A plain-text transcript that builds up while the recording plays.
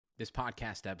This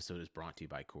podcast episode is brought to you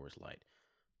by Coors Light.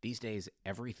 These days,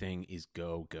 everything is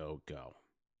go, go, go.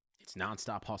 It's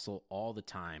nonstop hustle all the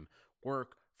time.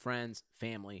 Work, friends,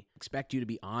 family expect you to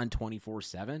be on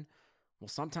 24/7. Well,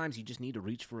 sometimes you just need to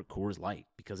reach for a Coors Light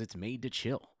because it's made to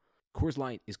chill. Coors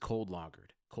Light is cold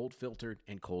lagered, cold filtered,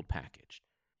 and cold packaged.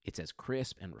 It's as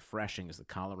crisp and refreshing as the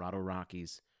Colorado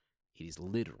Rockies. It is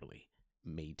literally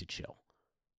made to chill.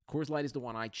 Coors Light is the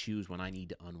one I choose when I need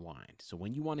to unwind. So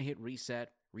when you want to hit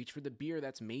reset, reach for the beer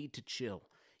that's made to chill.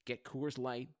 Get Coors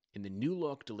Light in the new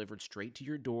look delivered straight to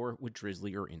your door with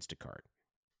Drizzly or Instacart.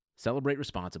 Celebrate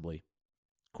responsibly.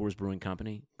 Coors Brewing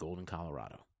Company, Golden,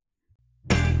 Colorado.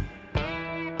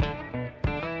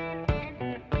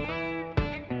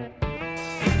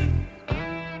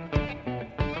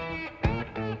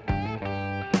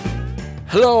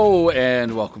 Hello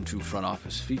and welcome to Front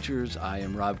Office Features. I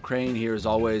am Rob Crane here as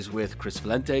always with Chris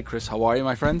Valente. Chris, how are you,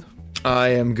 my friend? I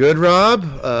am good, Rob.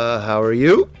 How are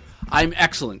you? I'm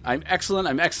excellent. And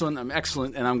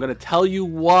I'm going to tell you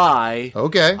why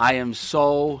I am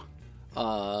so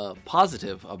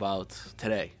positive about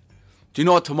today. Do you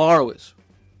know what tomorrow is?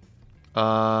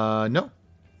 No.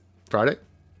 Friday?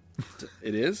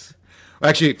 It is?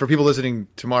 Actually, for people listening,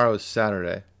 tomorrow is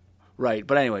Saturday. Right,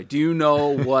 but anyway, do you know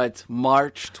what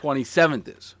March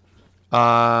 27th is?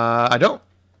 I don't.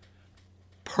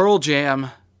 Pearl Jam,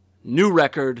 new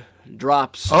record,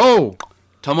 drops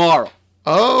tomorrow.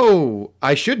 Oh,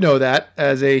 I should know that.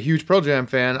 As a huge Pearl Jam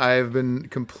fan, I have been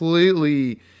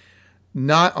completely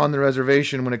not on the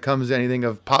reservation when it comes to anything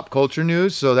of pop culture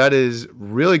news. So that is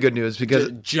really good news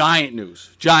because giant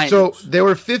news. So they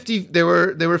were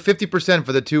 50%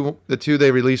 for the two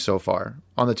they released so far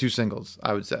on the two singles.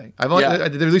 I would say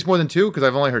did they release more than two? Because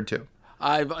I've only heard two.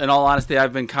 In all honesty,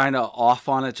 I've been kind of off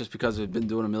on it just because I've been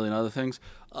doing a million other things.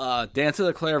 Dance of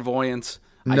the Clairvoyants,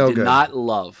 I did not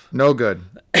love. No good.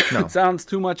 No. It sounds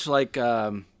too much like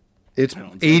it's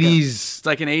 80s. It's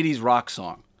like an 80s rock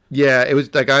song. Yeah, it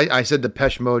was like I said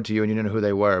Depeche Mode to you, and you didn't know who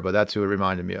they were, but that's who it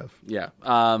reminded me of. Yeah.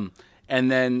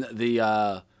 And then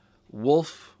the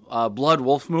Blood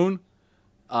Wolf Moon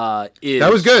is...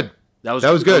 That was good. That was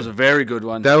good. That was a very good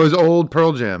one. That was old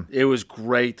Pearl Jam. It was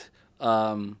great.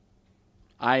 I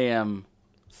am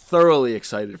thoroughly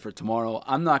excited for tomorrow.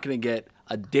 I'm not going to get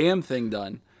a damn thing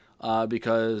done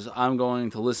because I'm going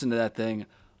to listen to that thing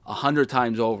 100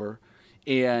 times over.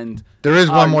 And there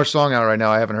is one more song out right now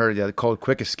I haven't heard it yet called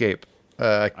 "Quick Escape,"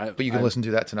 but you can listen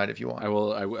to that tonight if you want. I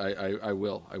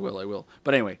will.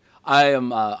 But anyway,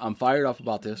 I'm fired up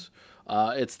about this.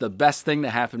 It's the best thing that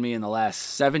happened to me in the last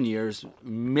 7 years,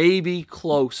 maybe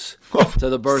close to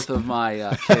the birth of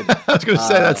my kid. I was going to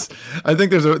say I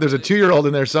think there's a 2-year-old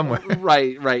in there somewhere.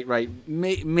 Right.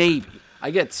 Maybe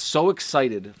I get so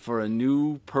excited for a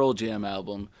new Pearl Jam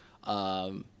album.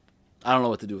 I don't know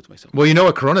what to do with myself. Well, you know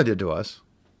what Corona did to us?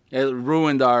 It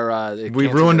ruined our... We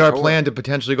ruined our plan to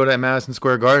potentially go to Madison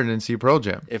Square Garden and see Pearl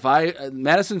Jam.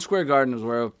 Madison Square Garden is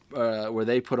where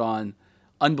they put on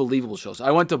unbelievable shows.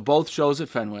 I went to both shows at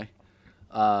Fenway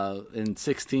in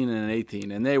 16 and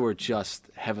 18, and they were just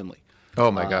heavenly.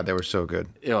 Oh, my God. They were so good.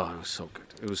 It was so good.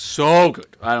 It was so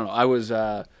good. I don't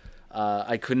know.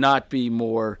 I could not be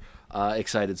more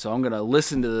excited. So I'm going to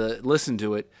listen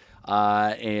to it,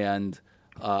 and...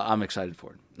 I'm excited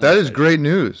for it. That is great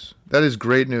news.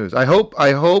 I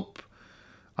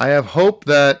have hope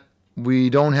that we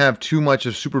don't have too much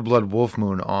of Super Blood Wolf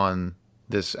Moon on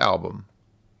this album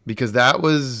because that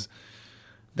wasn't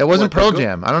Pearl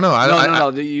Jam. I don't know. No.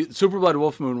 The Super Blood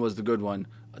Wolf Moon was the good one.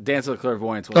 Dance of the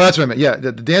Clairvoyants was. Oh, that's what I meant. Yeah,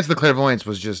 the Dance of the Clairvoyants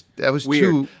was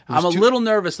weird. I'm a little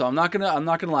nervous though. I'm not gonna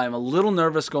lie. I'm a little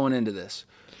nervous going into this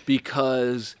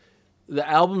because the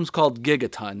album's called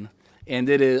Gigaton. And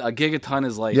it is a gigaton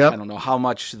is like, I don't know how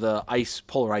much the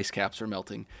polar ice caps are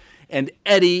melting. And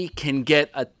Eddie can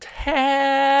get a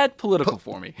tad political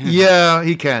for me. Yeah,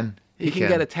 he can. He can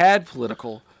get a tad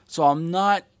political. So I'm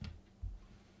not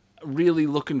really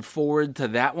looking forward to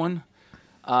that one.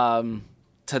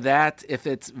 If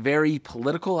it's very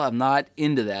political, I'm not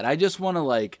into that. I just want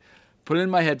to put it in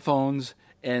my headphones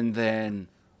and then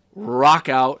rock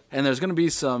out. And there's going to be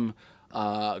some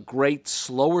great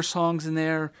slower songs in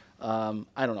there.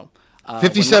 I don't know.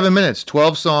 57 minutes.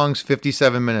 12 songs,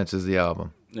 57 minutes is the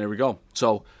album. There we go.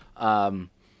 So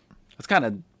that's kind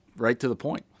of right to the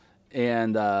point.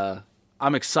 And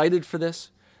I'm excited for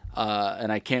this,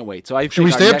 and I can't wait. So should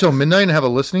we stay up till midnight and have a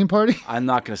listening party? I'm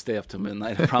not going to stay up till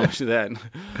midnight. I promise you that.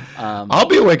 I'll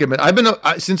be awake at midnight. I've been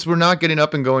up, since we're not getting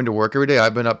up and going to work every day.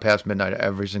 I've been up past midnight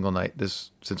every single night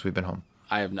since we've been home.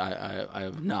 I have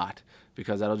not,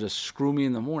 because that'll just screw me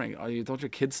in the morning. Don't your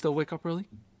kids still wake up early?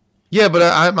 Yeah, but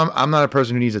I'm not a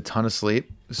person who needs a ton of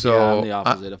sleep. So yeah, I'm the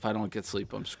opposite. If I don't get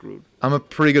sleep, I'm screwed. I'm a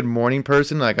pretty good morning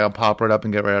person. Like I'll pop right up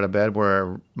and get right out of bed.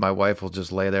 Where my wife will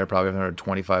just lay there probably for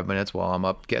 25 minutes while I'm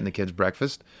up getting the kids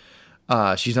breakfast.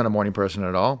 She's not a morning person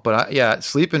at all. But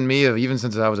sleep in me, even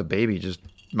since I was a baby, just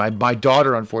my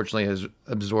daughter unfortunately has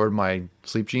absorbed my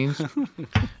sleep genes.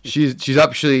 she's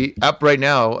up right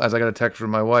now as I got a text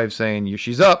from my wife saying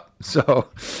she's up. So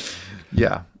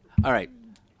yeah. All right,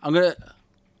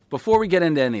 before we get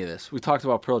into any of this, we talked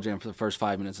about Pearl Jam for the first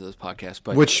 5 minutes of this podcast.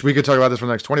 But which we could talk about this for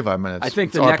the next 25 minutes. I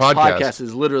think the next podcast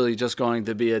is literally just going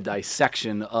to be a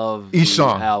dissection of each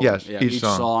song. Album. Yes, yeah, each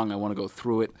song. I want to go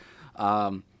through it.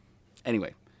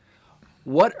 Anyway,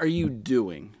 what are you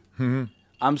doing? Mm-hmm.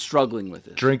 I'm struggling with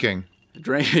this. Drinking.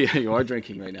 You are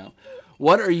drinking right now.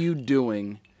 What are you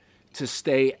doing to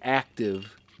stay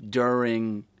active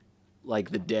during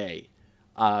the day?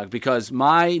 Because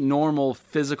my normal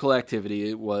physical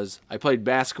activity I played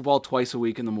basketball twice a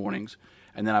week in the mornings,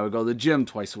 and then I would go to the gym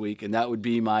twice a week, and that would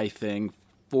be my thing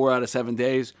 4 out of 7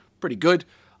 days. Pretty good.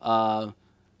 But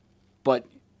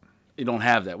you don't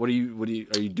have that. Are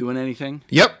you doing anything?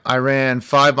 Yep. I ran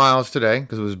 5 miles today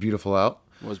because it was beautiful out.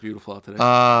 It was beautiful out today.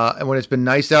 And when it's been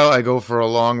nice out, I go for a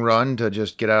long run to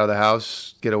just get out of the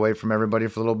house, get away from everybody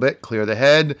for a little bit, clear the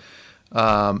head.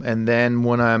 And then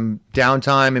when I'm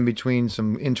downtime in between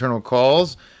some internal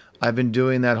calls, I've been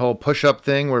doing that whole push-up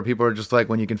thing where people are just like,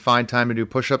 when you can find time to do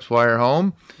push-ups while you're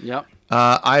home. Yep.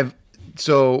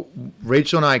 So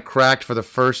Rachel and I cracked for the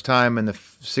first time in the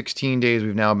 16 days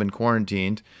we've now been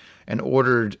quarantined and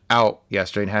ordered out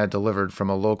yesterday and had it delivered from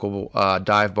a local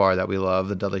dive bar that we love,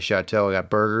 the Dudley Chateau. We got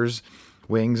burgers,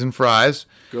 wings, and fries.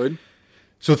 Good.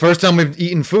 So the first time we've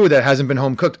eaten food that hasn't been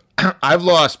home cooked. I've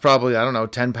lost probably,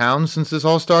 10 pounds since this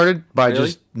all started by really?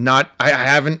 just not, I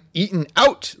haven't eaten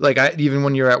out. Even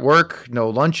when you're at work, no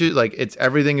lunches,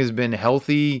 everything has been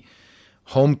healthy,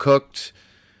 home cooked,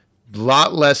 a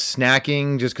lot less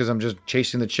snacking just because I'm just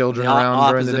chasing the children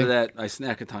around during the day. Opposite of that, I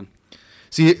snack a ton.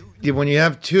 See, when you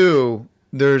have two,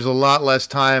 there's a lot less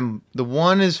time. The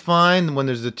one is fine. When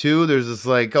there's the two, there's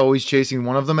this always chasing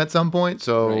one of them at some point.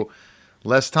 So right.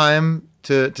 Less time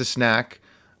to snack.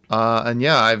 And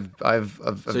yeah, I've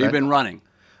So you've been running.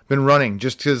 Been running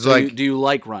just because do you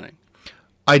like running?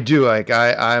 I do.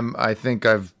 I think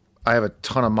I have a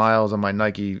ton of miles on my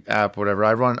Nike app, whatever.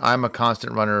 I'm a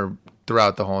constant runner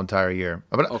throughout the whole entire year.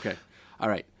 But okay. All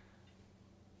right.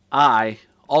 I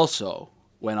also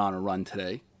went on a run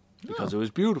today because it was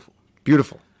beautiful.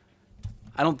 Beautiful.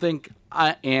 I don't think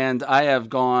I have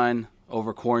gone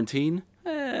over quarantine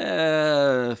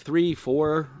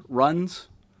 3-4 runs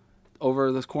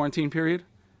over this quarantine period.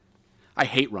 I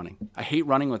hate running. I hate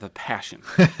running with a passion.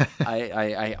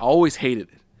 I always hated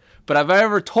it. But have I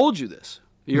ever told you this?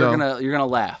 You're gonna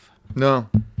laugh. No.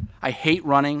 I hate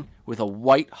running with a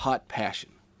white hot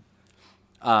passion.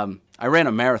 I ran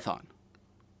a marathon.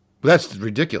 That's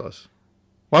ridiculous.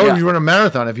 Why would you run a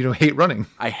marathon if you don't hate running?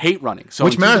 I hate running. So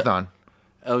which marathon?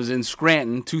 I was in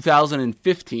Scranton,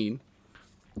 2015.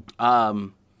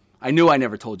 I knew I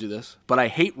never told you this, but I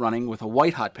hate running with a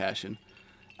white hot passion.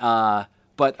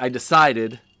 But I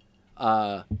decided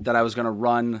that I was going to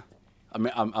run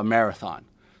a marathon.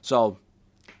 So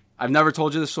I've never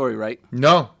told you the story, right?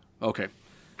 No. Okay.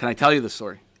 Can I tell you the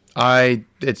story?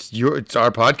 It's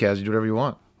our podcast. You do whatever you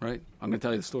want. Right. I'm going to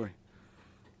tell you the story.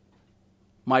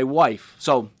 My wife.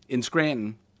 So in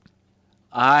Scranton,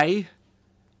 I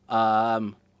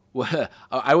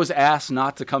was asked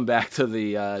not to come back to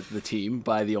the team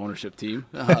by the ownership team,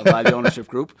 by the ownership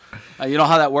group. You know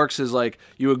how that works is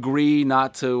you agree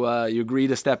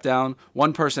to step down.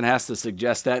 One person has to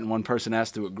suggest that, and one person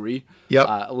has to agree.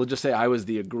 Yep. We'll just say I was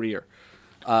the agreeer.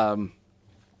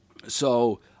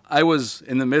 So I was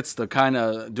in the midst of kind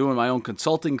of doing my own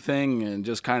consulting thing and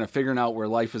just kind of figuring out where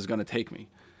life is going to take me.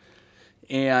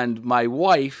 And my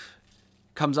wife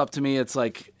comes up to me, it's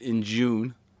in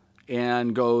June,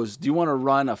 and goes, "Do you want to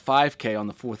run a 5K on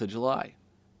the 4th of July?"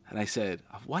 And I said,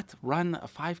 "What? Run a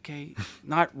 5K?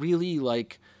 Not really,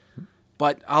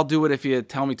 but I'll do it if you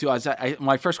tell me to."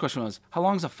 My first question was, "How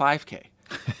long is a 5K?"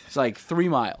 It's 3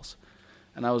 miles.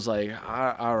 And I was like,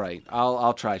 "All right,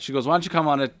 I'll try." She goes, "Why don't you come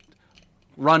on a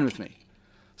run with me?"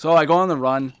 So I go on the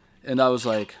run, and I was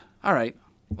like, "All right,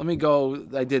 let me go."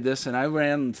 I did this, and I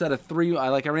ran, instead of 3,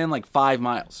 I ran 5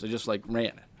 miles. I just ran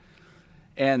it.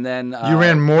 And then you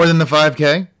ran more than the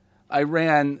 5K? I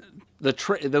ran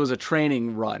there was a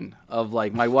training run of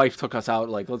my wife took us out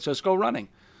let's just go running.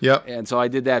 Yep. And so I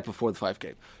did that before the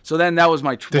 5K. So then that was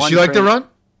my Does she like to run?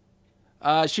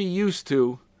 She used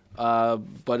to,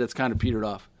 but it's kind of petered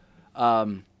off.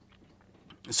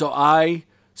 So I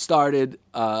started.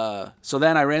 So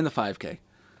then I ran the 5K,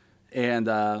 and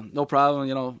no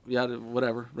problem.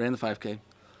 Whatever. Ran the 5K.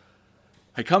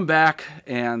 I come back,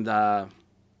 and I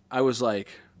was like,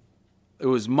 it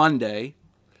was Monday,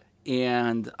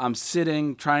 and I'm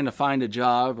sitting trying to find a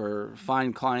job or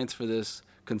find clients for this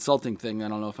consulting thing. I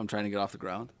don't know if I'm trying to get off the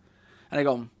ground. And I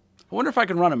go, I wonder if I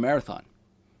can run a marathon.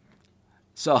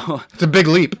 So it's a big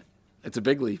leap. It's a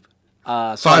big leap.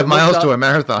 So 5 miles to a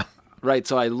marathon. Right.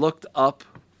 So I looked up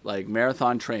like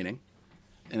marathon training,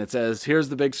 and it says, here's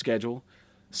the big schedule.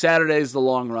 Saturday's the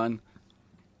long run.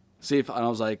 And I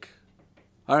was like,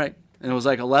 all right. And it was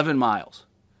like 11 miles.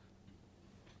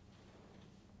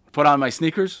 Put on my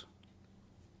sneakers,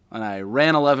 and I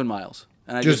ran 11 miles.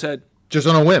 And I just said... Just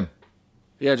on a whim.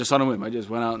 Yeah, just on a whim. I just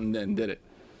went out and did it.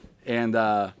 And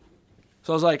so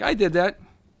I was like, I did that.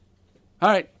 All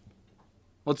right,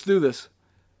 let's do this.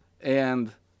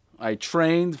 And I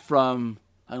trained from,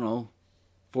 4th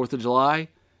of July,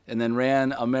 and then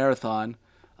ran a marathon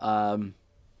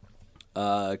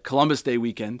Columbus Day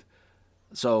weekend.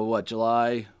 So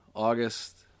July,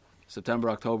 August, September,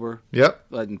 October. Yep.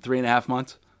 In 3.5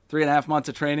 months. 3.5 months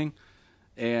of training,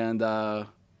 and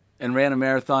ran a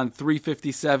marathon,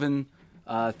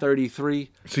 3:57:33.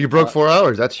 So you broke 4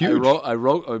 hours. That's huge. I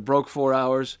broke 4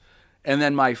 hours, and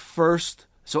then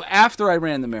so after I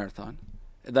ran the marathon,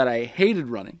 that I hated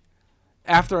running.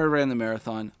 After I ran the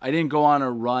marathon, I didn't go on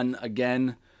a run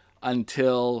again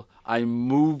until I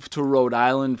moved to Rhode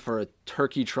Island for a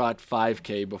turkey trot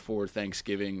 5K before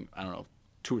Thanksgiving.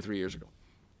 2 or 3 years ago.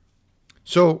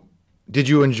 So. Did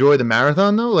you enjoy the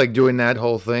marathon, though, like doing that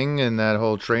whole thing and that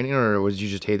whole training, or was you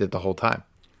just hate it the whole time?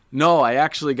 No, I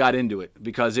actually got into it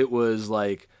because it was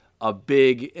like at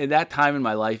that time in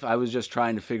my life, I was just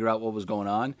trying to figure out what was going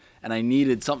on, and I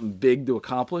needed something big to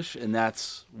accomplish, and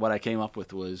that's what I came up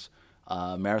with was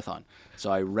a marathon.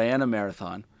 So I ran a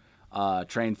marathon,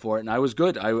 trained for it, and I was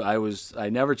good. I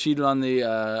never cheated on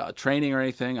the training or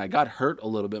anything. I got hurt a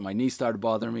little bit. My knee started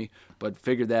bothering me, but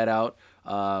figured that out,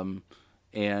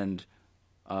 and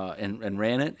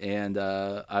ran it, and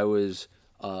I was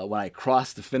when I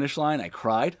crossed the finish line, I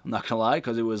cried. I'm not gonna lie,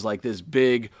 because it was like this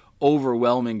big,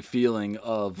 overwhelming feeling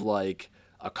of like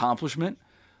accomplishment,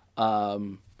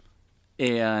 and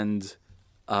because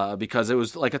it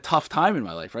was like a tough time in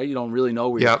my life, right? You don't really know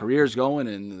where your career's going,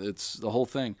 and it's the whole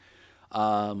thing,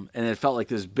 and it felt like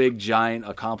this big, giant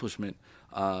accomplishment,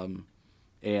 and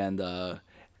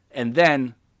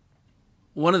then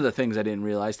one of the things I didn't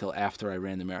realize till after I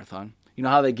ran the marathon. You know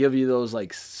how they give you those,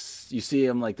 like, you see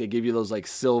them, like, they give you those, like,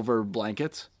 silver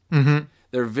blankets? Mm-hmm.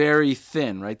 They're very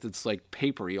thin, right? It's, like,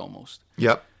 papery almost.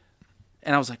 Yep.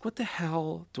 And I was like, what the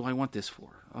hell do I want this for?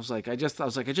 I was like, I just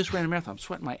ran a marathon. I'm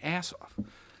sweating my ass off.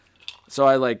 So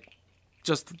I, no,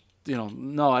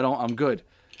 I don't, I'm good.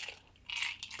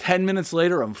 10 minutes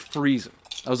later, I'm freezing.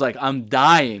 I was like, I'm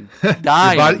dying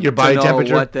your body to know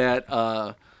temperature? What that,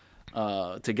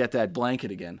 to get that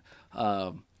blanket again.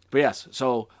 But yes,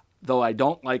 so... Though I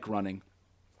don't like running,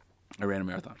 I ran a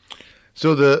marathon.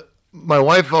 So my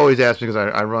wife always asks me,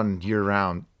 because I run year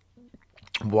round,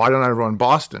 why don't I run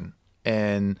Boston?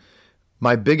 And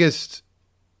my biggest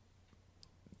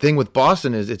thing with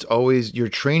Boston is it's always your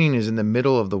training is in the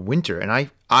middle of the winter, and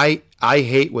I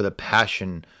hate with a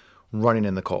passion running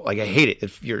in the cold. Like I hate it.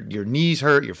 If your knees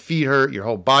hurt, your feet hurt, your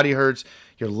whole body hurts,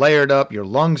 you're layered up, your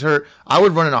lungs hurt. I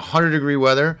would run in 100-degree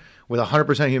weather with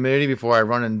 100% humidity before I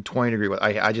run in 20-degree weather.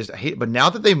 I just hate it. But now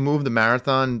that they moved the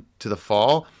marathon to the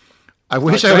fall, I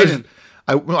wish I was.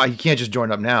 You can't just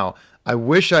join up now. I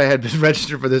wish I had been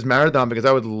registered for this marathon, because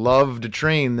I would love to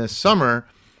train this summer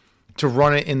to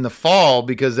run it in the fall,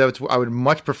 because I would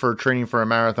much prefer training for a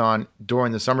marathon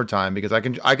during the summertime, because I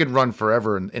could run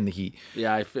forever in the heat.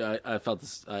 Yeah, I felt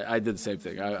this. I did the same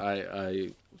thing.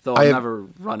 I'm never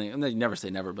running. You never say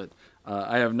never, but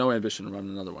I have no ambition to run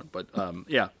another one. But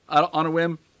yeah, on a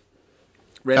whim.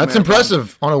 That's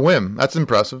impressive. On a whim. That's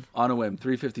impressive. On a whim,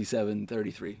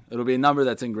 3:57:33. It'll be a number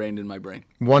that's ingrained in my brain.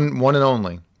 One and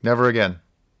only. Never again.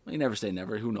 You never say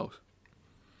never. Who knows?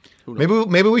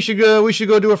 Maybe we should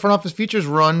go do a front office features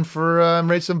run for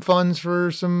raise some funds for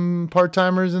some part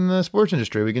timers in the sports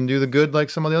industry. We can do the good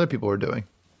like some of the other people are doing.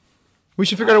 We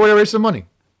should figure out a way to raise some money.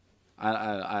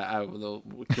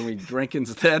 Can we drink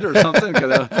instead or something?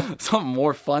 Something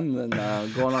more fun than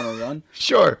going on a run?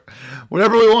 Sure.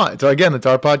 Whatever we want. So again, it's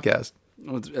our podcast.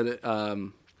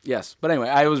 Yes. But anyway,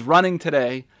 I was running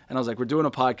today, and I was like, we're doing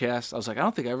a podcast. I was like, I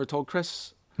don't think I ever told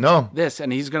Chris this,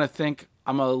 and he's going to think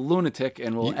I'm a lunatic,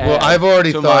 and we'll add I've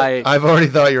already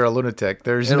thought you're a lunatic.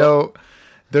 The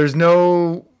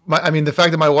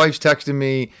fact that my wife's texting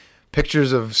me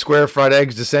pictures of square fried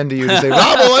eggs to send to you to say,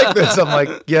 Rob will like this. I'm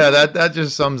like, yeah, that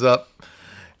just sums up.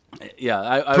 Yeah,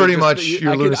 I pretty much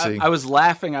your lunacy. I was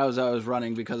laughing. I was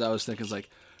running because I was thinking, like,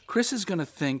 Chris is gonna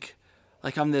think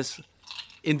like I'm this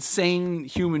insane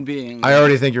human being. I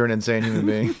already think you're an insane human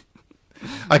being.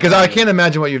 Because I can't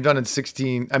imagine what you've done in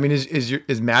 16. I mean,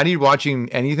 is Maddie watching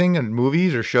anything in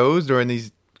movies or shows during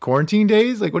these quarantine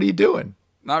days? Like, what are you doing?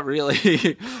 Not really.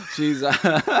 She's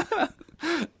ABC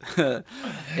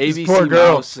poor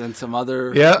girl. Mouse and some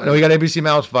other. Yeah, no, we got ABC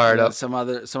Mouse fired up. Some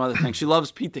other things. She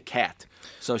loves Pete the Cat.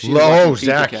 So she's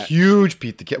Zach, huge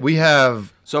Pete the Cat. We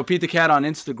have Pete the Cat on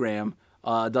Instagram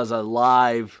does a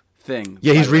live thing.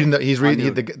 Yeah, he's reading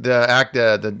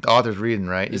the author's reading,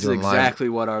 right? This is exactly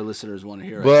what our listeners want to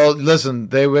hear. Well, listen,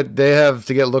 they have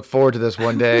to look forward to this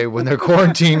one day when they're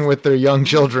quarantined with their young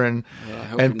children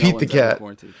and Pete the Cat.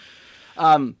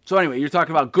 So anyway, you're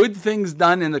talking about good things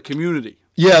done in the community.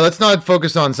 Yeah, let's not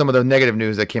focus on some of the negative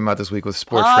news that came out this week with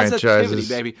sports franchises.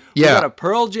 Baby. Yeah. We got a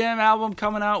Pearl Jam album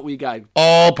coming out. We got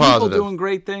all positive. People doing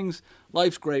great things.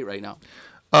 Life's great right now.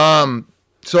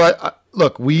 So I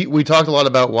look, we talked a lot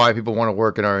about why people want to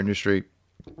work in our industry.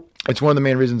 It's one of the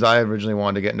main reasons I originally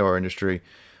wanted to get into our industry,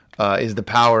 is the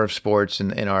power of sports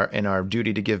and our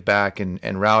duty to give back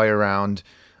and rally around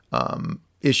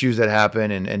issues that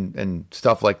happen and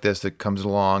stuff like this that comes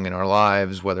along in our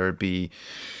lives, whether it be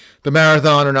the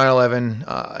marathon or 9/11,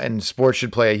 and sports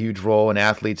should play a huge role, and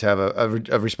athletes have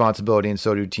a responsibility, and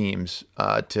so do teams,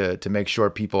 to make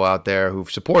sure people out there who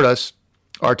support us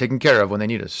are taken care of when they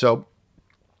need us. So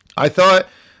I thought,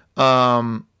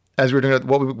 as we were doing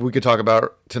what we could talk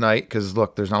about tonight, because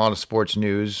look, there's not a lot of sports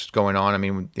news going on. I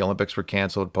mean, the Olympics were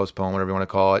canceled, postponed, whatever you want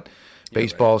to call it.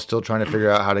 Baseball is still trying to figure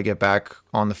out how to get back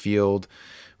on the field.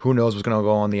 Who knows what's going to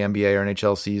go on the NBA or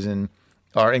NHL season.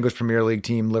 Our English Premier League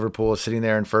team, Liverpool, is sitting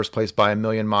there in first place by a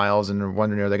million miles, and they're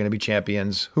wondering, are they going to be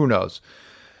champions? Who knows?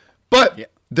 But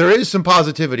there is some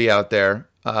positivity out there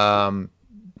around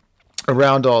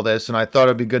all this, and I thought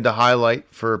it'd be good to highlight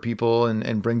for people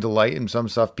and bring to light. And some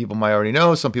stuff people might already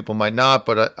know, some people might not,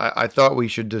 but I thought we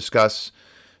should discuss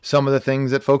some of the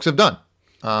things that folks have done.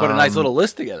 Put a nice little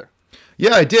list together.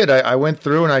 Yeah, I did. I went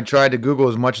through and I tried to Google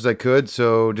as much as I could,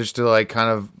 so just to like kind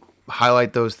of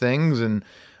highlight those things. And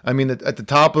I mean, at the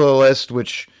top of the list,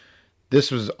 which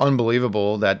this was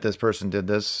unbelievable that this person did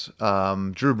this,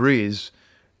 Drew Brees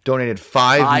donated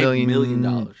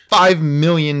 $5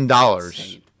 million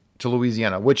to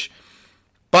Louisiana, which,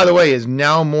 by the way, is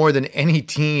now more than any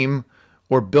team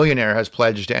or billionaire has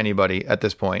pledged to anybody at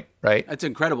this point, right? That's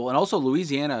incredible. And also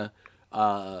Louisiana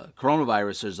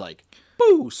coronavirus is like,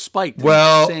 spiked.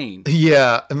 Well, insane.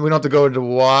 Yeah, and we don't have to go into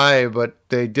why, but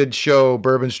they did show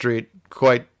Bourbon Street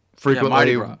quite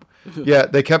frequently. Yeah,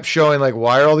 they kept showing like,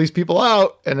 why are all these people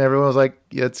out? And everyone was like,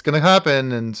 yeah, it's going to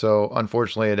happen. And so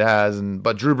unfortunately it has.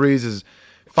 But Drew Brees is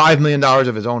 $5 million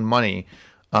of his own money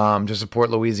to support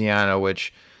Louisiana,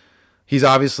 which he's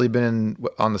obviously been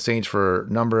on the Saints for a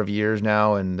number of years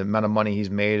now, and the amount of money he's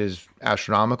made is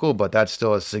astronomical, but that's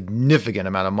still a significant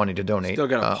amount of money to donate. Still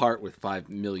got to part with $5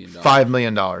 million. $5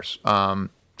 million.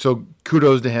 So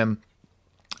kudos to him.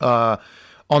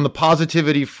 On the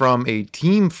positivity from a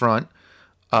team front,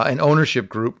 an ownership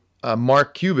group,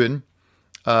 Mark Cuban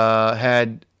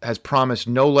has promised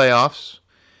no layoffs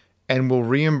and will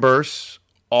reimburse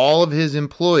all of his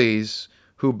employees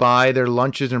who buy their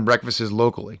lunches and breakfasts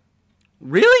locally.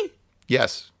 Really?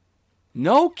 Yes.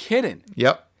 No kidding.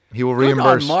 Yep. He will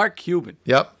reimburse. On Mark Cuban.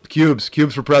 Yep. Cubes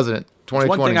for president. 2020.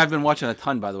 One thing I've been watching a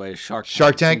ton, by the way, is Shark Tank.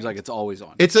 Shark Tank. Seems like it's always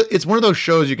on. It's one of those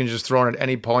shows you can just throw on at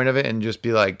any point of it and just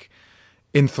be like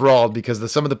enthralled,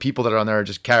 because some of the people that are on there are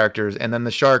just characters, and then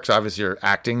the sharks obviously are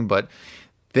acting, but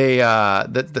they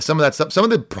some of that stuff, some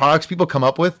of the products people come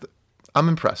up with, I'm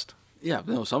impressed. Yeah,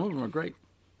 no, some of them are great.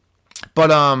 But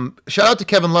shout out to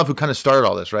Kevin Love, who kind of started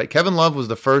all this, right? Kevin Love was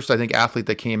the first, I think, athlete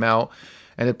that came out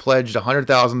and had pledged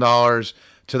 $100,000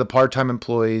 to the part-time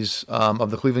employees of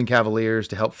the Cleveland Cavaliers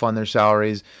to help fund their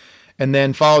salaries, and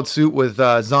then followed suit with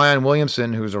Zion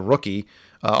Williamson, who's a rookie,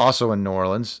 also in New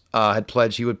Orleans, had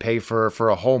pledged he would pay for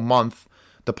a whole month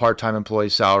the part-time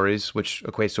employees' salaries, which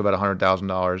equates to about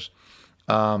 $100,000.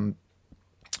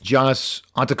 Giannis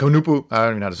Antetokounmpo, I don't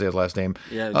even know how to say his last name.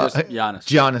 Yeah, just Giannis.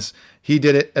 Giannis, he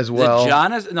did it as well.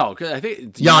 Giannis? No, I think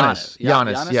it's Giannis.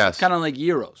 Giannis, yes. It's kind of like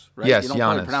Euros, right? Yes, you don't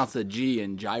Giannis. really pronounce the G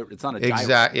in gyro. It's not a gyro.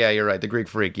 Exactly. Yeah, you're right. The Greek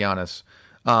freak, Giannis.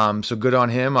 So good on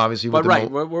him, obviously. But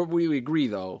we agree,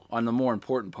 though, on the more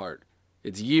important part.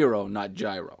 It's Euro, not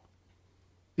gyro.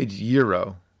 It's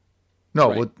Euro.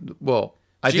 No, right. Well,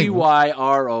 I think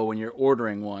GYRO when you're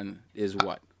ordering one is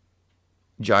what?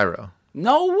 Gyro.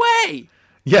 No way!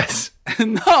 Yes.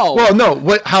 No. Well, no.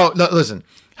 Listen.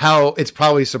 How it's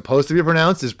probably supposed to be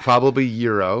pronounced is probably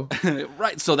gyro.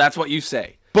 Right. So that's what you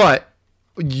say. But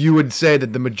you would say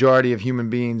that the majority of human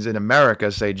beings in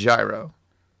America say gyro.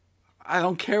 I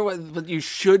don't care but you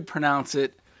should pronounce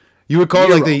it. You would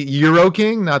call it like the Euro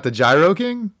King, not the Gyro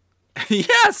King?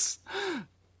 Yes.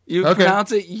 You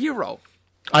pronounce it Euro.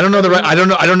 I don't know the right. I don't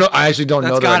know. I actually don't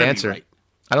know the right answer. Right.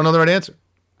 I don't know the right answer.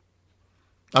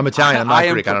 I'm Italian. I'm not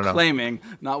Greek. I don't know. Proclaiming,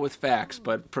 not with facts,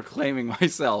 but proclaiming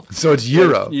myself. So it's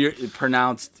Euro.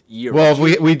 Pronounced Euro. Well,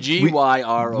 we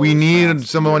G-Y-R-O. We need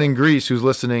someone in Greece who's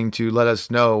listening to let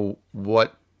us know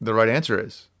what the right answer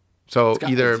is. So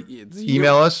either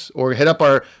email us or hit up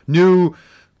our new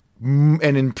and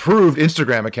improved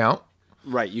Instagram account.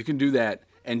 Right. You can do that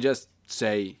and just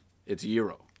say it's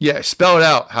Euro. Yeah, spell it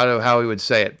out how we would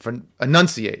say it.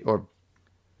 Enunciate or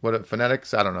what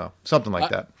phonetics? I don't know. Something like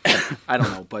that. I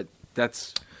don't know, but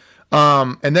that's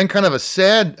and then kind of a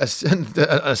sad doing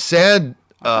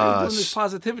this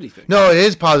positivity thing. No, it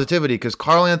is positivity because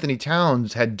Karl Anthony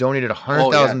Towns had donated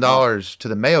 $100,000 to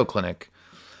the Mayo Clinic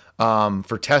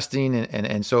for testing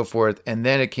and so forth. And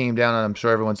then it came down, and I'm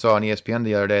sure everyone saw on ESPN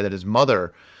the other day that his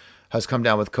mother has come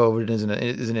down with COVID and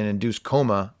is in an induced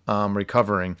coma,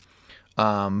 recovering.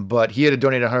 But he had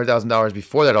donated $100,000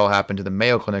 before that all happened to the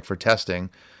Mayo Clinic for testing,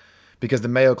 because the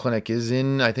Mayo Clinic is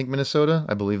in, I think, Minnesota.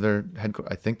 I believe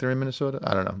I think they're in Minnesota.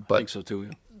 I don't know, but I think so too. Yeah.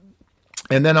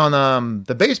 And then on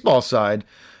the baseball side,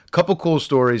 a couple cool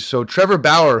stories. So Trevor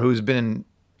Bauer, who's been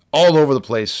all over the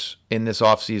place in this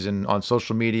offseason on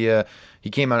social media, he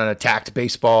came out and attacked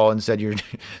baseball and said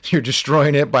you're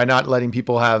destroying it by not letting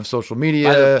people have social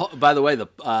media. By the way, to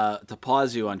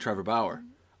pause you on Trevor Bauer,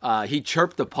 he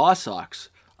chirped the Paw Sox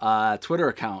Twitter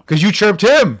account. Because you chirped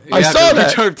him. Yeah, I saw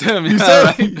that. You chirped him. You said,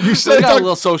 right? You said we got a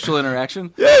little social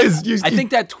interaction. Yeah, I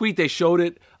think that tweet, they showed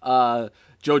it.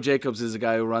 Joe Jacobs is the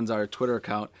guy who runs our Twitter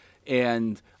account.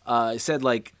 And said,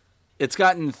 like, it's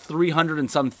gotten 300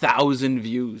 and some thousand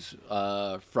views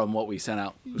from what we sent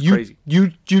out. It was crazy.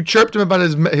 You chirped him about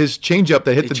his changeup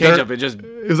that hit the dirt.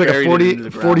 It was like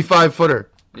a 45 footer.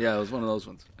 Yeah, it was one of those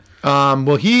ones.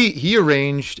 Well, he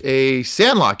arranged a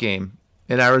Sandlot game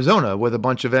in Arizona with a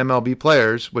bunch of MLB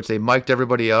players, which they mic'd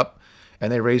everybody up,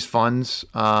 and they raised funds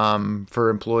for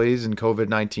employees in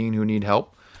COVID-19 who need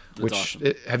help. That's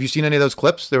awesome. Have you seen any of those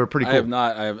clips? They were pretty cool.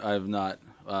 I have not,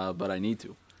 but I need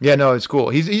to. Yeah, no, it's cool.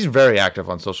 He's very active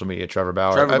on social media, Trevor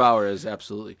Bauer. Trevor Bauer is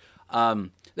absolutely.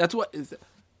 That's what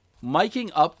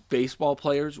miking up baseball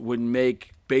players would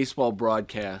make baseball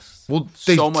broadcasts. Well,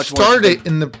 they so much started more it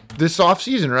in this off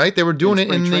season, right? They were doing it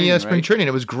in the spring training.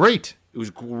 It was great. It was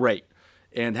great,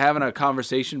 and having a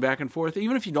conversation back and forth,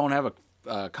 even if you don't have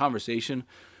a conversation,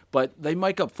 but they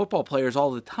mic up football players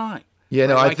all the time. Yeah,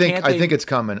 no, I think it's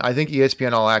coming. I think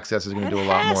ESPN All Access is going to do a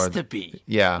lot more. It has to be.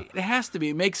 Yeah, it has to be.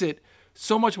 It makes it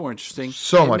so much more interesting.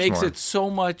 It makes it so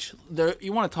much.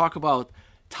 You want to talk about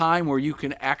time where you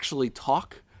can actually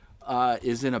talk?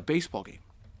 Is in a baseball game.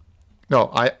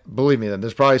 No, believe me. Then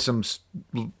there's probably some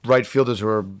right fielders who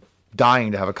are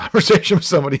dying to have a conversation with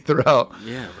somebody throughout.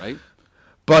 Yeah, right.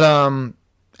 But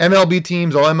MLB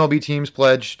teams, all MLB teams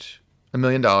pledged $1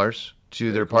 million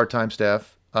to their part-time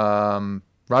staff.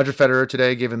 Roger Federer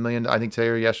today gave $1 million. I think today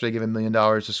or yesterday gave $1 million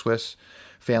to Swiss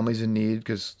families in need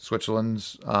because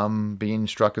Switzerland's being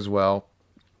struck as well.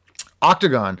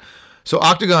 Octagon. So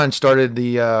Octagon started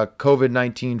the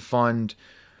COVID-19 fund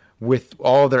with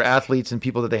all of their athletes and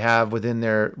people that they have within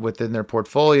their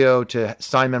portfolio to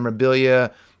sign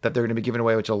memorabilia that they're going to be giving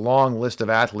away, which is a long list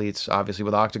of athletes, obviously,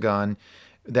 with Octagon,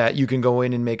 that you can go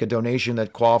in and make a donation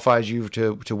that qualifies you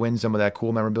to win some of that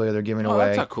cool memorabilia they're giving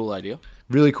away. That's a cool idea.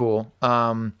 Really cool.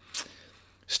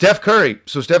 Steph Curry.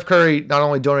 So Steph Curry not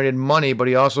only donated money, but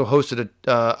he also hosted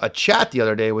a chat the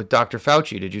other day with Dr.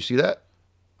 Fauci. Did you see that?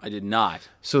 I did not.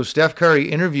 So Steph Curry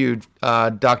interviewed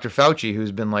Dr. Fauci,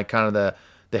 who's been like kind of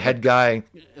the head guy,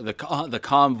 the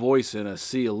calm voice in a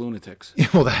sea of lunatics.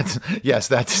 Well, that's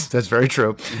very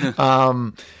true.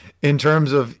 In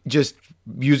terms of just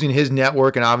using his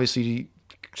network, and obviously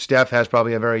Steph has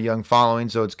probably a very young following,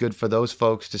 so it's good for those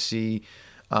folks to see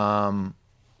Dr.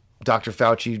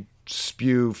 Fauci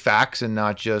spew facts and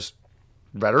not just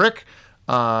rhetoric.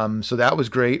 So that was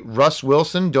great. Russ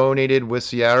Wilson donated with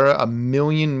Sierra 1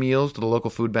 million meals to the local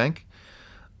food bank.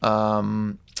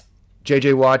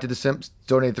 J.J. Watt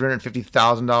donated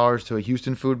 $350,000 to a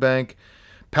Houston food bank.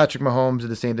 Patrick Mahomes did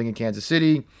the same thing in Kansas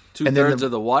City. Two-thirds of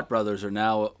the Watt brothers are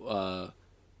now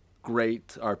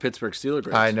Pittsburgh Steelers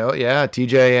greats. I know, yeah.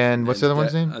 TJ and what's the other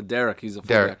one's name? Derek. He's a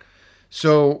fullback.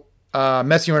 So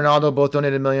Messi and Ronaldo both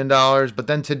donated $1 million. But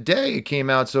then today it came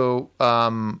out, so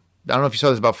I don't know if you saw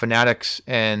this about Fanatics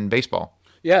and baseball.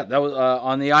 Yeah, that was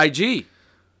on the IG.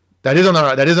 That is on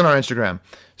our Instagram.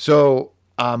 So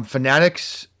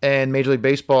Fanatics and Major League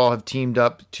Baseball have teamed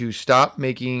up to stop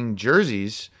making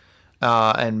jerseys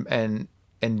and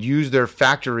use their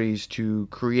factories to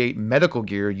create medical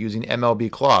gear using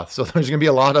MLB cloth. So there's going to be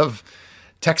a lot of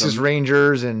Texas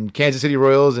Rangers and Kansas City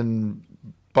Royals and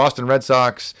Boston Red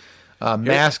Sox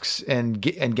masks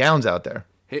and gowns out there.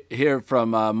 Here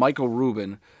from Michael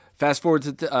Rubin. Fast forward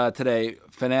to today,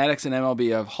 Fanatics and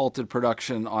MLB have halted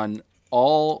production on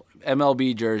all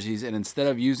MLB jerseys, and instead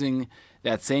of using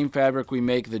that same fabric we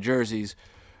make the jerseys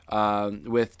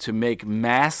with to make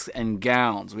masks and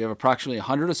gowns, we have approximately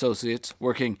 100 associates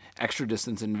working extra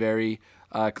distance in very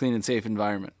clean and safe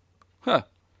environment. Huh.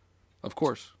 Of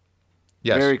course.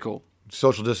 Yes. Very cool.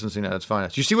 Social distancing at its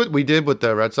finest. You see what we did with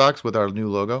the Red Sox with our new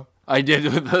logo? I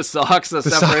did with the socks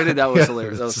separated. That was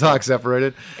hilarious. That was socks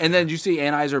separated. And then did you see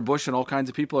Anheuser-Busch and all kinds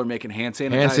of people are making hand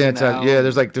sanitizer now? Yeah,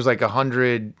 there's like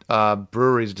 100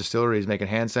 breweries, distilleries making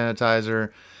hand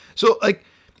sanitizer. So like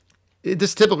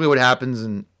this typically what happens,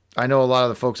 and I know a lot of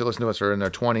the folks that listen to us are in their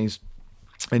 20s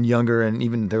and younger, and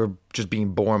even they were just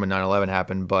being born when 9/11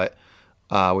 happened, but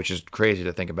which is crazy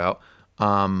to think about.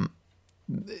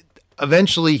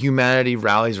 Eventually humanity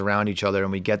rallies around each other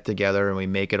and we get together and we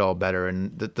make it all better.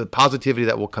 And the positivity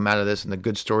that will come out of this and the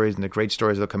good stories and the great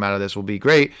stories that will come out of this will be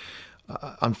great.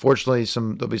 Unfortunately,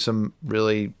 there'll be some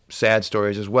really sad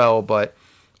stories as well. But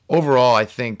overall, I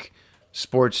think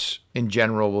sports in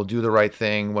general will do the right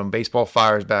thing. When baseball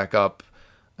fires back up,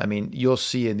 I mean, you'll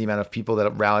see the amount of people that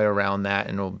rally around that,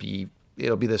 and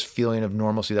it'll be this feeling of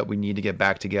normalcy that we need to get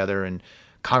back together and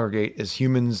congregate as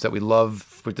humans that we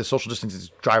love. With the social distance is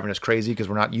driving us crazy because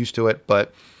we're not used to it.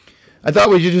 But I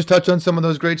thought we should just touch on some of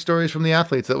those great stories from the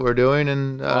athletes that we're doing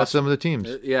and some of the teams.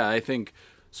 Yeah, I think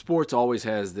sports always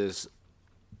has this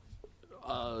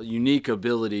unique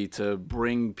ability to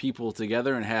bring people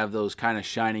together and have those kind of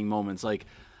shining moments. Like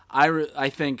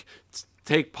I think,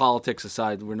 take politics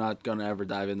aside, we're not going to ever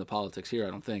dive into politics here,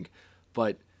 I don't think.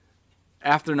 But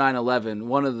after 9/11,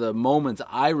 one of the moments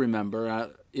I remember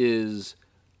is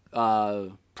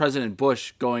President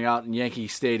Bush going out in Yankee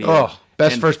Stadium. Oh,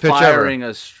 best and first pitch firing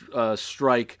ever. a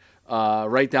strike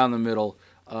right down the middle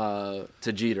to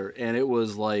Jeter, and it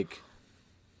was like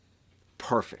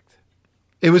perfect.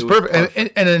 It was perfect.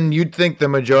 And then you'd think the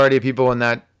majority of people in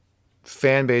that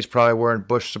fan base probably weren't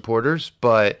Bush supporters,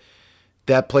 but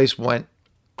that place went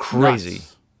crazy.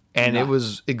 Nuts. And It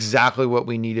was exactly what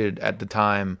we needed at the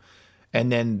time.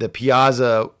 And then the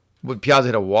Piazza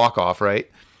hit a walk-off, right?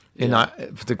 Yeah.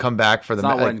 To come back for the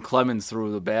match. Not when Clemens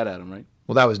threw the bat at him, right?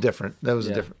 Well, that was different. That was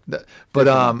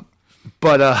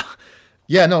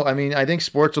yeah, no, I mean, I think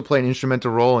sports will play an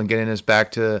instrumental role in getting us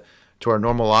back to our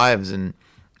normal lives. And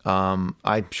I'm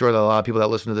sure that a lot of people that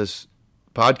listen to this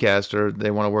podcast or they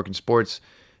want to work in sports,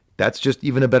 that's just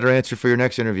even a better answer for your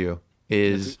next interview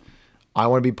is I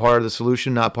want to be part of the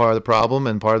solution, not part of the problem,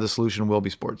 and part of the solution will be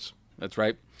sports. That's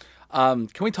right. Can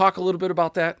we talk a little bit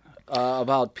about that?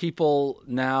 About people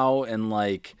now and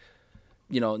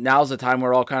now's the time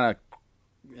we're all kind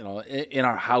of, in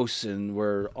our house and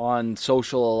we're on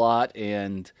social a lot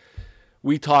and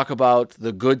we talk about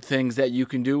the good things that you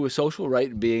can do with social,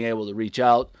 right? Being able to reach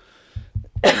out,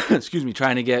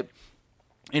 trying to get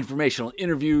informational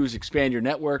interviews, expand your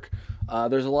network.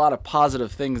 There's a lot of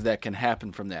positive things that can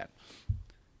happen from that.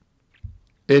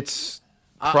 It's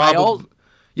probably...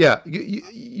 Yeah,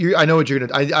 I know what you're going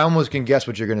to... I almost can guess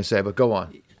what you're going to say, but go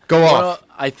on. Go off.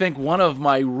 I think one of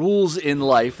my rules in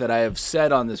life that I have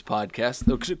said on this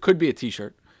podcast, it could be a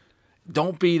T-shirt,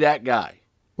 don't be that guy.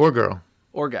 Or girl.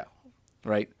 Or gal,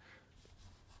 right?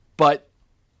 But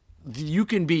you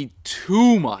can be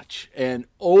too much and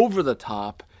over the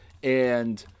top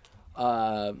and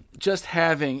just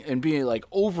having and being like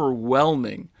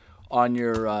overwhelming on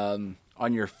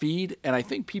your feed, and I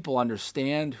think people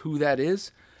understand who that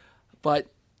is.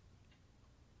 But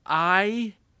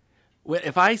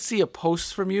if I see a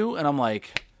post from you and I'm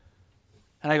like,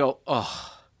 and I go,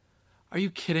 oh, are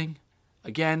you kidding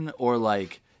again? Or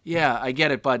like, yeah, I get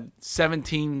it, but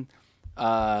 17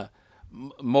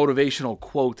 motivational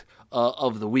quote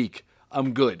of the week,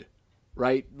 I'm good,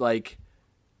 right? Like,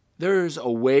 there's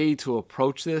a way to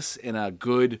approach this in a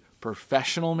good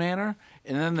professional manner,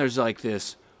 and then there's like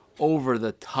this over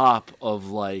the top of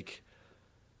like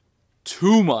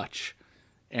too much,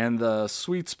 and the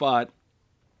sweet spot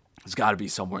has got to be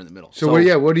somewhere in the middle. So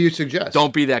what do you suggest?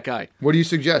 Don't be that guy. What do you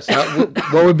suggest?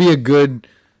 What would be a good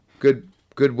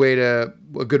way to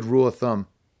a good rule of thumb?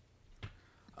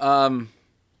 I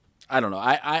don't know.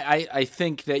 I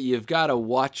think that you've got to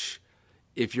watch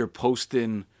if you're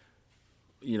posting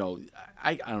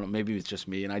I don't know, maybe it's just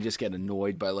me, and I just get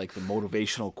annoyed by like the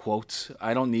motivational quotes.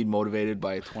 I don't need motivated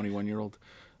by a 21-year-old.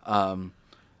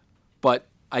 But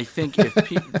I think if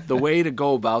the way to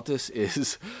go about this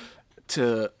is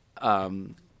to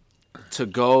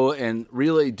go and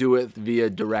really do it via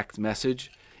direct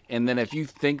message. And then if you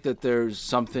think that there's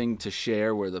something to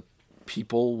share where the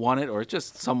people want it or it's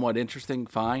just somewhat interesting,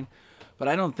 fine. But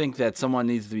I don't think that someone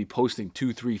needs to be posting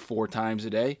 2, 3, 4 times a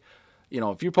day.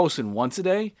 If you're posting once a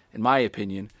day, in my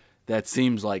opinion, that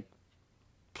seems like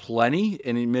plenty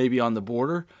and it may be on the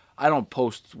border. I don't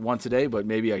post once a day, but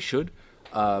maybe I should.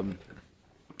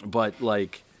 But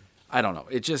like, I don't know.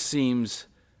 It just seems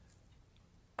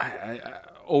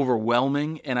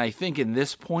overwhelming. And I think in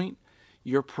this point,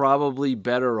 you're probably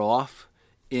better off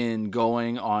in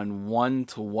going on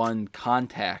one-to-one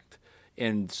contact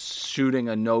and shooting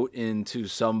a note into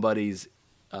somebody's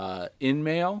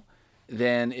in-mail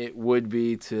than it would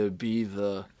be to be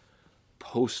the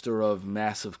poster of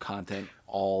massive content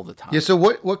all the time. Yeah, so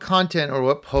what content or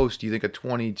what post do you think a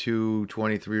 22,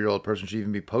 23-year-old person should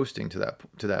even be posting to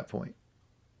that point?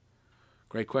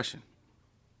 Great question.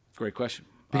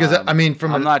 Because,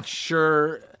 I'm not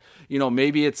sure.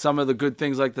 Maybe it's some of the good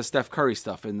things like the Steph Curry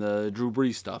stuff and the Drew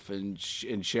Brees stuff and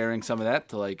sharing some of that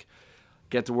to, like,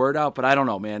 get the word out. But I don't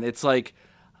know, man. It's like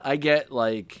I get,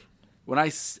 like,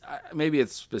 when maybe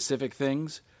it's specific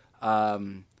things, but,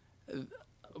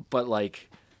 like,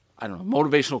 I don't know,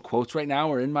 motivational quotes right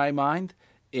now are in my mind,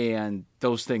 and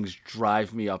those things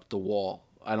drive me up the wall.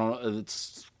 I don't know.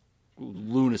 It's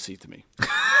lunacy to me.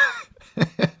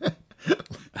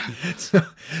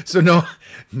 So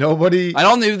nobody. I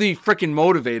don't need to be freaking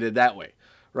motivated that way,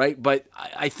 right? But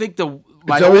I think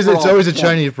it's always a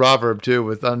Chinese proverb too,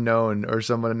 with unknown or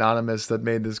someone anonymous that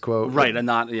made this quote. Right,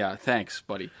 yeah. Thanks,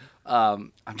 buddy.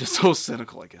 I'm just so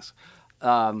cynical, I guess.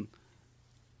 But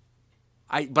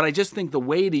I just think the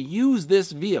way to use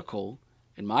this vehicle,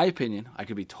 in my opinion, I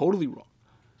could be totally wrong,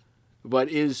 but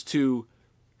is to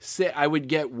say I would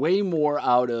get way more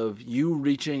out of you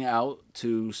reaching out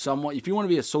to someone. If you want to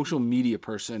be a social media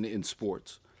person in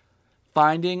sports,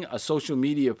 finding a social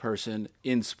media person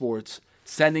in sports,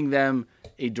 sending them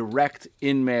a direct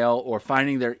in-mail or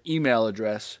finding their email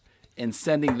address and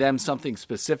sending them something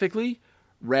specifically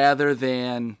rather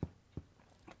than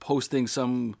posting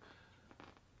some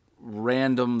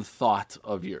random thought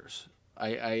of yours.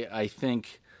 I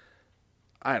think,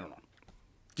 I don't know.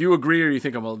 Do you agree or do you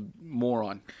think I'm a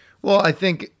moron? Well, I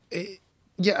think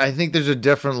there's a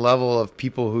different level of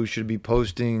people who should be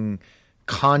posting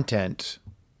content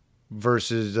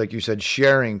versus, like you said,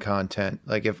 sharing content.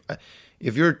 Like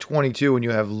if you're 22 and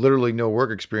you have literally no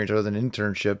work experience other than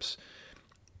internships,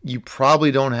 you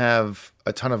probably don't have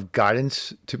a ton of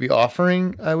guidance to be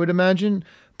offering, I would imagine.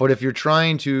 But if you're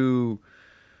trying to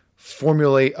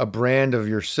formulate a brand of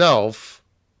yourself,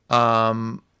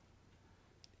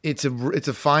 it's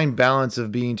a fine balance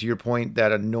of being, to your point,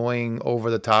 that annoying over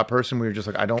the top person where you're just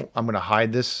like, I'm going to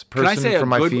hide this person from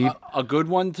my feed. A good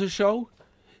one to show?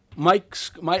 Mike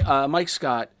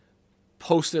Scott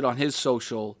posted on his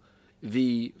social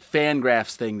the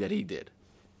Fangraphs thing that he did.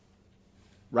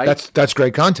 Right? That's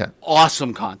great content.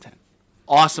 Awesome content.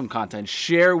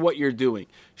 Share what you're doing.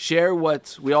 Share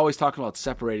we always talk about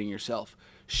separating yourself.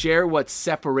 Share what's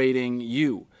separating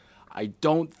you. I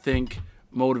don't think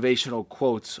motivational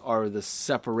quotes are the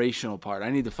separational part. I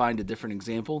need to find a different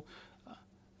example.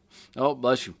 Oh,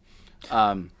 bless you.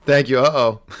 Thank you.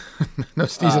 Uh-oh. No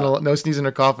sneezing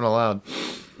or coughing allowed.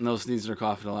 No sneezing or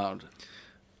coughing allowed.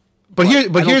 But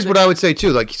here's what I would say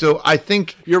too. Like, so I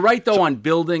think you're right though on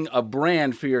building a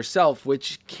brand for yourself,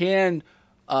 which can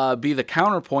be the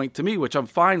counterpoint to me, which I'm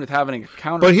fine with having a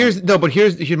counterpoint. But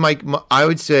here's Mike. I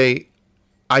would say,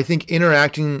 I think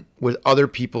interacting with other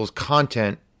people's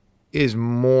content is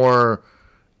more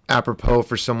apropos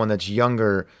for someone that's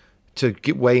younger to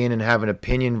weigh in and have an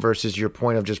opinion versus your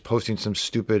point of just posting some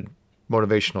stupid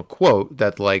motivational quote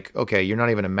that, like, okay, you're not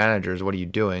even a manager, so what are you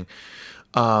doing?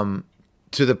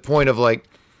 To the point of, like,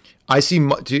 I see,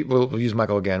 we'll use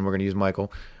Michael again. We're going to use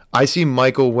Michael. I see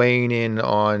Michael weighing in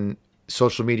on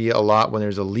social media a lot when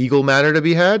there's a legal matter to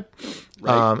be had,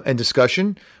 right, and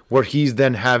discussion, where he's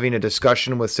then having a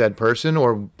discussion with said person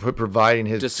or providing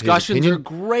his discussions his are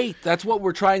great. That's what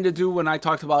we're trying to do when I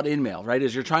talked about InMail, right?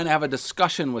 Is you're trying to have a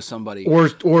discussion with somebody,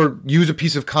 or use a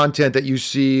piece of content that you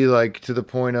see, like, to the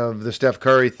point of the Steph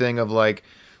Curry thing of, like,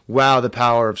 wow, the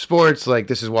power of sports. Like,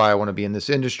 this is why I want to be in this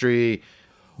industry.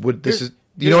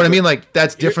 You know what I mean? Like,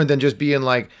 that's different than just being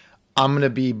like, I'm going to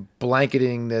be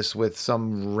blanketing this with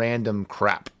some random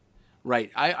crap. Right.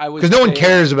 I would, because no one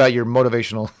cares about your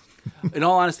motivational. In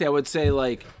all honesty, I would say,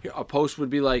 like, a post would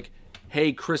be like,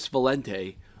 hey, Chris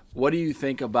Valente, what do you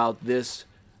think about this?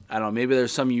 I don't know, maybe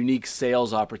there's some unique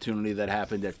sales opportunity that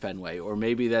happened at Fenway, or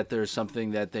maybe that there's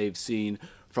something that they've seen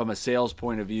from a sales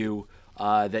point of view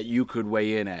that you could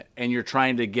weigh in at, and you're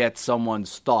trying to get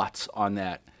someone's thoughts on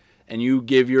that, and you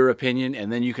give your opinion,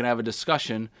 and then you can have a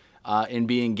discussion and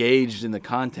be engaged in the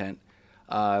content.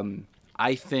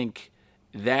 I think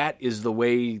that is the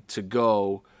way to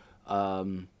go,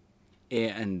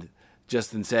 and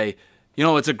just and say,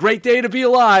 it's a great day to be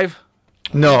alive.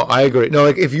 No, I agree. No,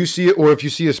 like if you see it, or if you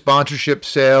see a sponsorship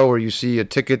sale, or you see a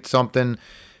ticket, something,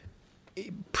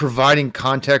 providing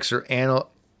context or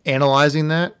analyzing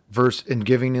that versus and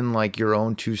giving in like your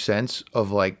own 2 cents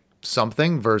of like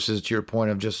something versus to your point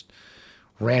of just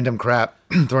random crap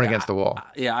thrown against the wall.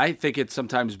 Yeah, I think it's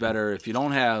sometimes better if you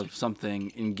don't have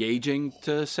something engaging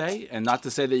to say, and not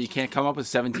to say that you can't come up with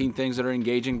 17 things that are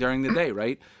engaging during the day,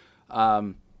 right?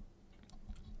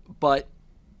 But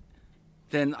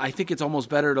then I think it's almost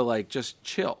better to like just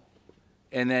chill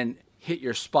and then hit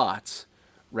your spots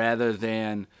rather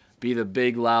than be the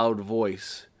big loud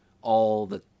voice all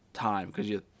the time, because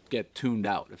you get tuned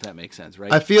out, if that makes sense,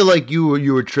 right? I feel like you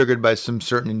were triggered by some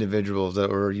certain individuals that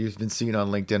you've been seeing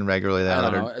on LinkedIn regularly. I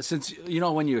don't know. Since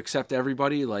when you accept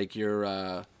everybody, like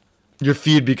your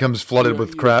feed becomes flooded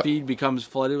with crap. Your feed becomes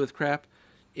flooded with crap.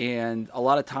 And a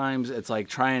lot of times it's like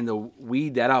trying to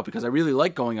weed that out, because I really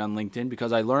like going on LinkedIn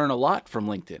because I learn a lot from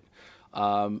LinkedIn.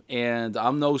 And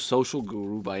I'm no social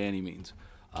guru by any means.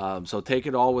 So take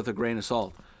it all with a grain of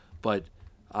salt. But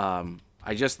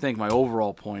I just think my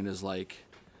overall point is like,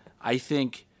 I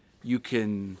think you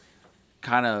can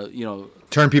kind of,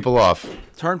 turn people off.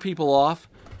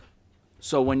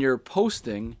 So when you're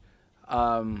posting,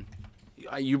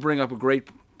 you bring up a great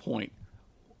point.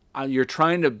 You're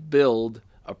trying to build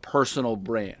a personal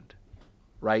brand,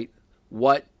 right?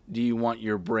 What do you want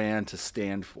your brand to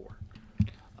stand for?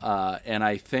 And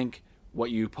I think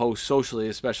what you post socially,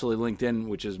 especially LinkedIn,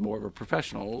 which is more of a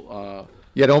professional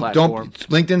platform.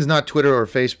 LinkedIn's not Twitter or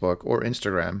Facebook or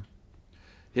Instagram.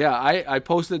 Yeah, I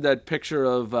posted that picture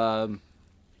of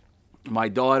my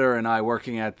daughter and I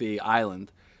working at the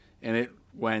island, and it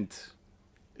went,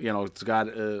 it's got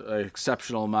an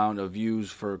exceptional amount of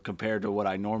views compared to what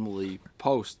I normally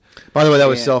post. By the way, that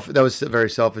was very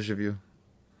selfish of you.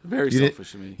 Very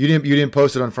selfish of me. You didn't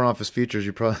post it on Front Office Features.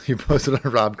 You posted it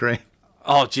on Rob Crane.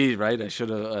 Oh, geez, right? I should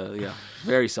have. Yeah,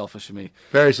 very selfish of me.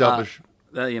 Very selfish.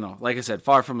 Like I said,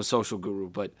 far from a social guru,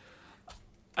 but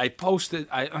I posted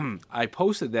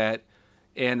that,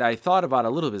 and I thought about it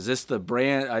a little bit. Is this the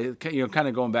brand? Kind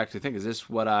of going back to think, is this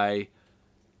why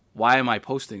am I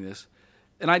posting this?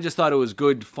 And I just thought it was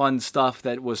good, fun stuff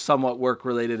that was somewhat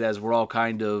work-related, as we're all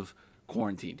kind of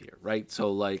quarantined here, right?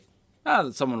 So, like,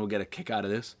 someone will get a kick out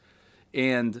of this.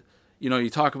 And, you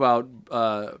talk about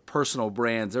personal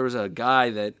brands. There was a guy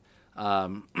that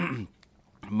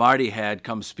Marty had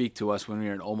come speak to us when we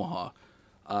were in Omaha,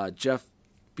 Jeff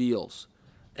Beals.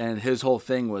 And his whole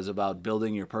thing was about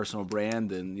building your personal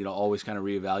brand and, always kind of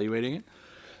reevaluating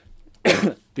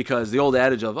it. Because the old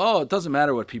adage of, it doesn't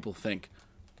matter what people think.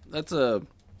 That's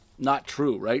not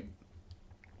true, right?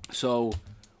 So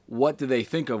what do they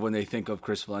think of when they think of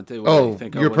Chris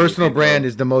Valente? Your personal brand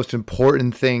is the most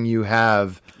important thing you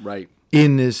have, right,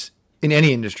 in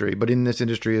any industry, but in this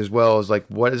industry as well, is like,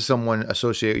 what does someone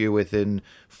associate you with in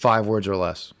 5 words or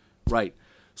less? Right.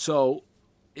 So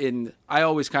I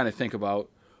always kind of think about,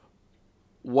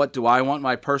 what do I want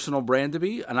my personal brand to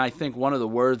be? And I think one of the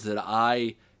words that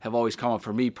I have always come up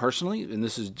for me personally, and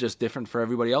this is just different for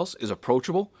everybody else, is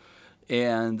approachable.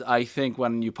 And I think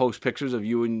when you post pictures of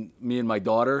you and me and my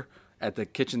daughter at the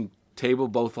kitchen table,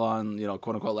 both on,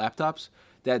 quote unquote laptops,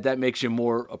 that makes you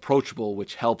more approachable,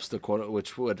 which helps the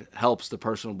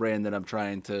personal brand that I'm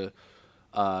trying to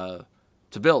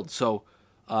build. So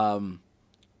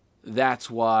that's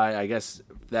why I guess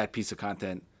that piece of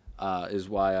content is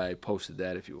why I posted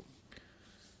that. If you,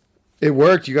 it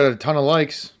worked. You got a ton of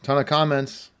likes, ton of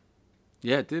comments.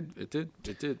 Yeah, it did. It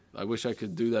did. I wish I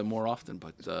could do that more often,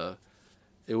 but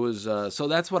it was. So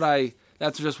that's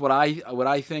just what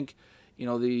I think.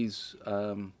 These,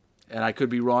 and I could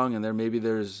be wrong, and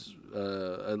there's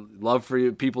a love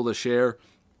for people to share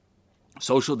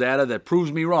social data that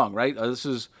proves me wrong. Right? This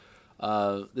is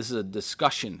a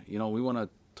discussion. We want to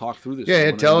talk through this.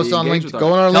 Yeah, tell us on LinkedIn.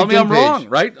 Go on our LinkedIn page. Tell me I'm wrong,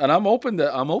 right? And I'm open to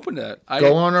that.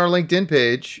 Go on our LinkedIn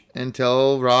page and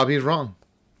tell Rob he's wrong.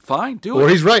 Fine, do it. Or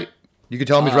he's right. You can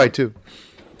tell him he's right too.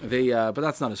 But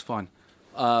that's not as fun.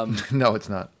 No, it's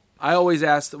not. I always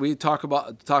ask. We talk a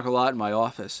lot in my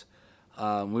office.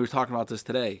 We were talking about this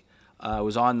today. I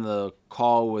was on the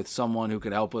call with someone who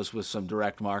could help us with some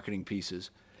direct marketing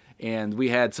pieces, and we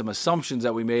had some assumptions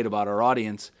that we made about our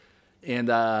audience. And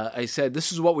I said,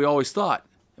 this is what we always thought.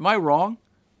 Am I wrong?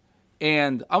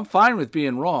 And I'm fine with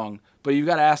being wrong, but you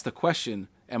got to ask the question,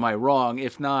 am I wrong?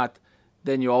 If not,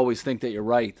 then you always think that you're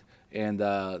right, and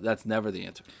that's never the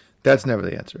answer. That's never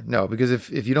the answer. No, because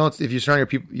if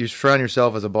you surround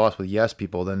yourself as a boss with yes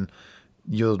people, then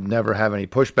you'll never have any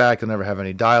pushback. You'll never have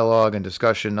any dialogue and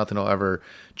discussion. Nothing will ever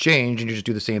change, and you just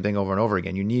do the same thing over and over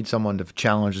again. You need someone to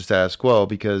challenge the status quo,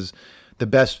 because the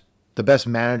best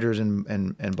managers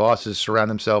and bosses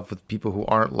surround themselves with people who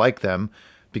aren't like them,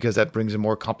 because that brings a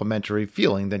more complimentary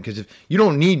feeling. Because if you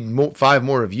don't need 5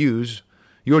 more reviews,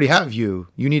 you already have you.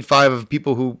 You need 5 of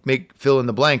people who fill in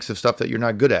the blanks of stuff that you're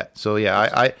not good at. So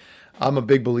yeah, I'm a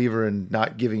big believer in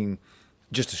not giving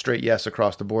just a straight yes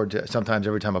across the board to sometimes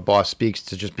every time a boss speaks,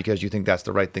 to just because you think that's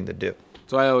the right thing to do.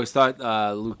 So I always thought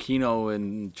Lucchino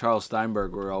and Charles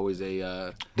Steinberg were always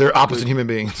they're opposite human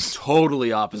beings.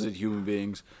 Totally opposite human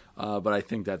beings. But I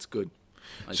think that's good.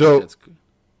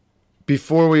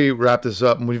 Before we wrap this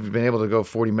up, and we've been able to go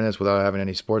 40 minutes without having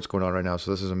any sports going on right now,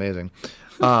 so this is amazing.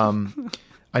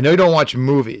 I know you don't watch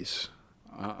movies.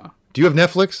 Do you have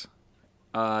Netflix?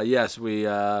 Yes, we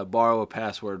borrow a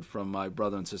password from my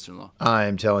brother and sister-in-law.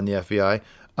 I'm telling the FBI.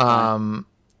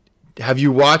 Have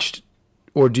you watched,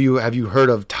 or have you heard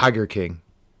of Tiger King?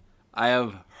 I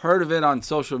have heard of it on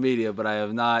social media, but I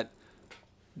have not.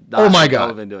 Oh my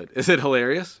God! Into it. Is it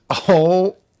hilarious?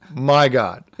 Oh my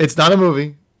God! It's not a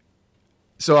movie.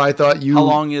 So I thought you. How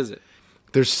long is it?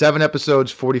 There's 7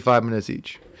 episodes, 45 minutes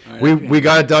each. Right, we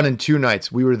got it done in 2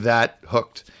 nights. We were that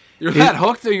hooked. You're that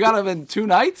hooked? You got it in 2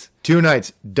 nights? 2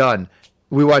 nights, done.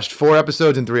 We watched 4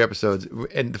 episodes and 3 episodes.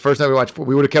 And the first night we watched 4,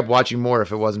 we would have kept watching more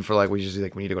if it wasn't for we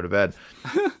need to go to bed.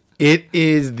 It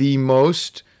is the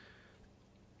most.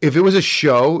 If it was a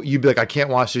show, you'd be like, I can't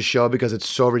watch this show because it's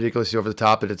so ridiculously over the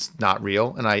top that it's not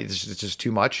real, and it's just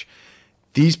too much.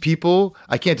 These people,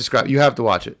 I can't describe. You have to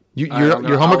watch it.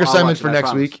 Your homework assignment for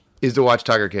next week is to watch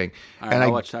Tiger King. And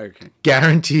I'll watch Tiger King.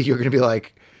 Guarantee you're going to be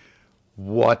like,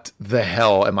 what the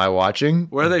hell am I watching?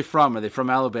 Where are they from? Are they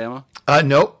from Alabama?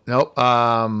 Nope.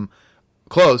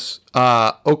 Close.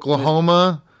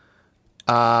 Oklahoma,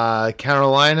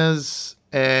 Carolinas,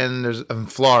 and there's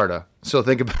Florida. So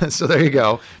think about it. So there you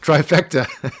go. Trifecta.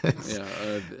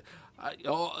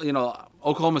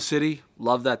 Oklahoma City,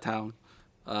 love that town.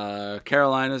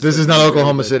 Carolinas. This is not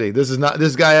Oklahoma City. This is not.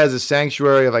 This guy has a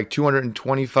sanctuary of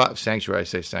 225 sanctuary. I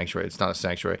say sanctuary. It's not a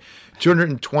sanctuary.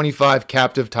 225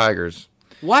 captive tigers.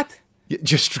 What?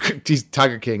 He's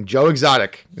Tiger King. Joe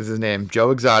Exotic is his name.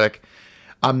 Joe Exotic.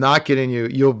 I'm not kidding you.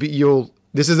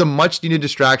 This is a much needed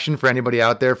distraction for anybody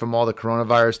out there from all the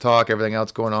coronavirus talk, everything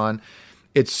else going on.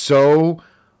 It's so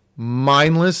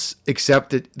mindless, except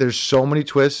that there's so many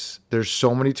twists, there's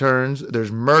so many turns,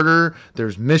 there's murder,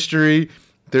 there's mystery.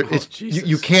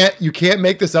 You can't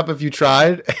make this up if you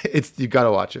tried. You got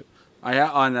to watch it.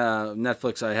 On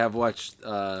Netflix, I have watched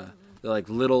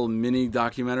little mini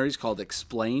documentaries called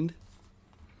Explained.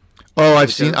 Oh, I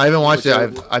haven't watched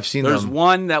it. I've seen them. There's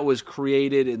one that was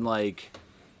created in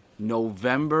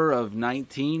November of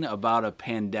 2019 about a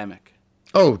pandemic.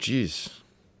 Oh, geez.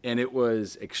 And it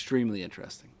was extremely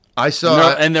interesting. I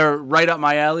saw, and they're right up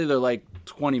my alley. They're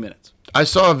 20 minutes. I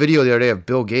saw a video the other day of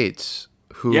Bill Gates,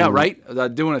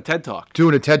 doing a TED Talk.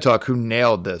 Who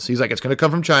nailed this. He's like, it's going to come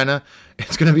from China.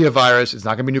 It's going to be a virus. It's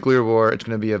not going to be nuclear war. It's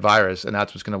going to be a virus, and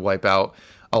that's what's going to wipe out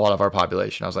a lot of our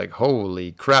population. I was like,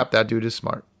 holy crap, that dude is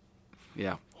smart.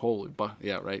 Yeah,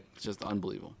 right. It's just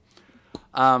unbelievable.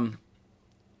 What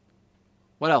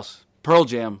else? Pearl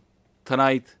Jam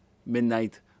tonight,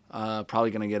 midnight.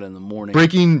 Probably going to get it in the morning.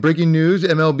 Breaking news,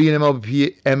 MLB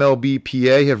and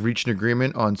MLBPA have reached an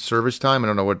agreement on service time. I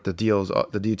don't know what the details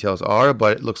are,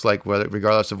 but it looks like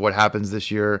regardless of what happens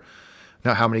this year,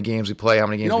 not how many games we play, how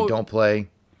many games we don't play.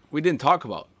 We didn't talk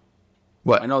about.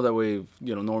 What? I know that we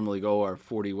normally go our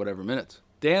 40 whatever minutes.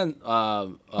 Dan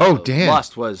Dan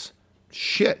Lust was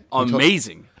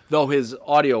amazing. Though his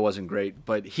audio wasn't great,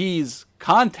 but his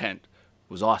content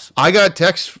was awesome. I got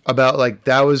text about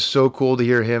that was so cool to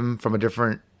hear him from a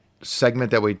different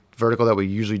segment vertical that we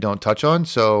usually don't touch on.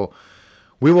 So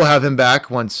we will have him back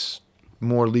once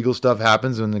more legal stuff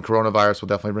happens, and the coronavirus will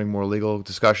definitely bring more legal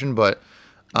discussion. But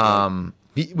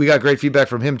we got great feedback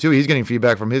from him too. He's getting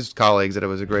feedback from his colleagues that it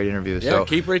was a great interview. Yeah, so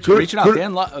keep reaching out.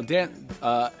 Dan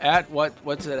at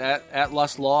what's it at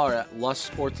Lust Law or at Lust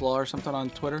Sports Law or something on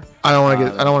Twitter. I don't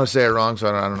want to say it wrong, so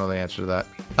I don't know the answer to that.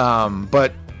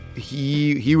 But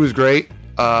he was great.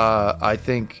 I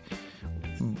think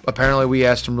apparently we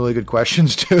asked some really good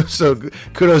questions too. So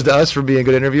kudos to us for being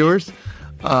good interviewers.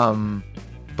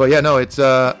 But yeah, no,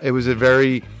 it was a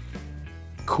very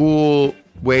cool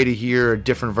way to hear a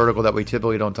different vertical that we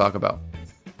typically don't talk about.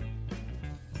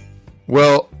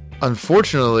 Well,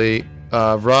 unfortunately,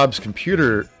 Rob's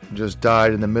computer just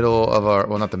died in the middle of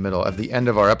at the end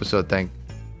of our episode.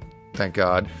 Thank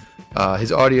God.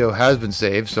 His audio has been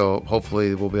saved, so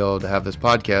hopefully we'll be able to have this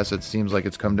podcast. It seems like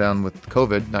it's come down with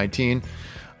COVID-19,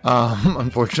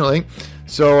 unfortunately.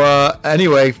 So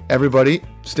anyway, everybody,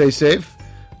 stay safe.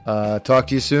 Talk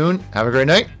to you soon. Have a great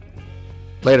night.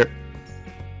 Later.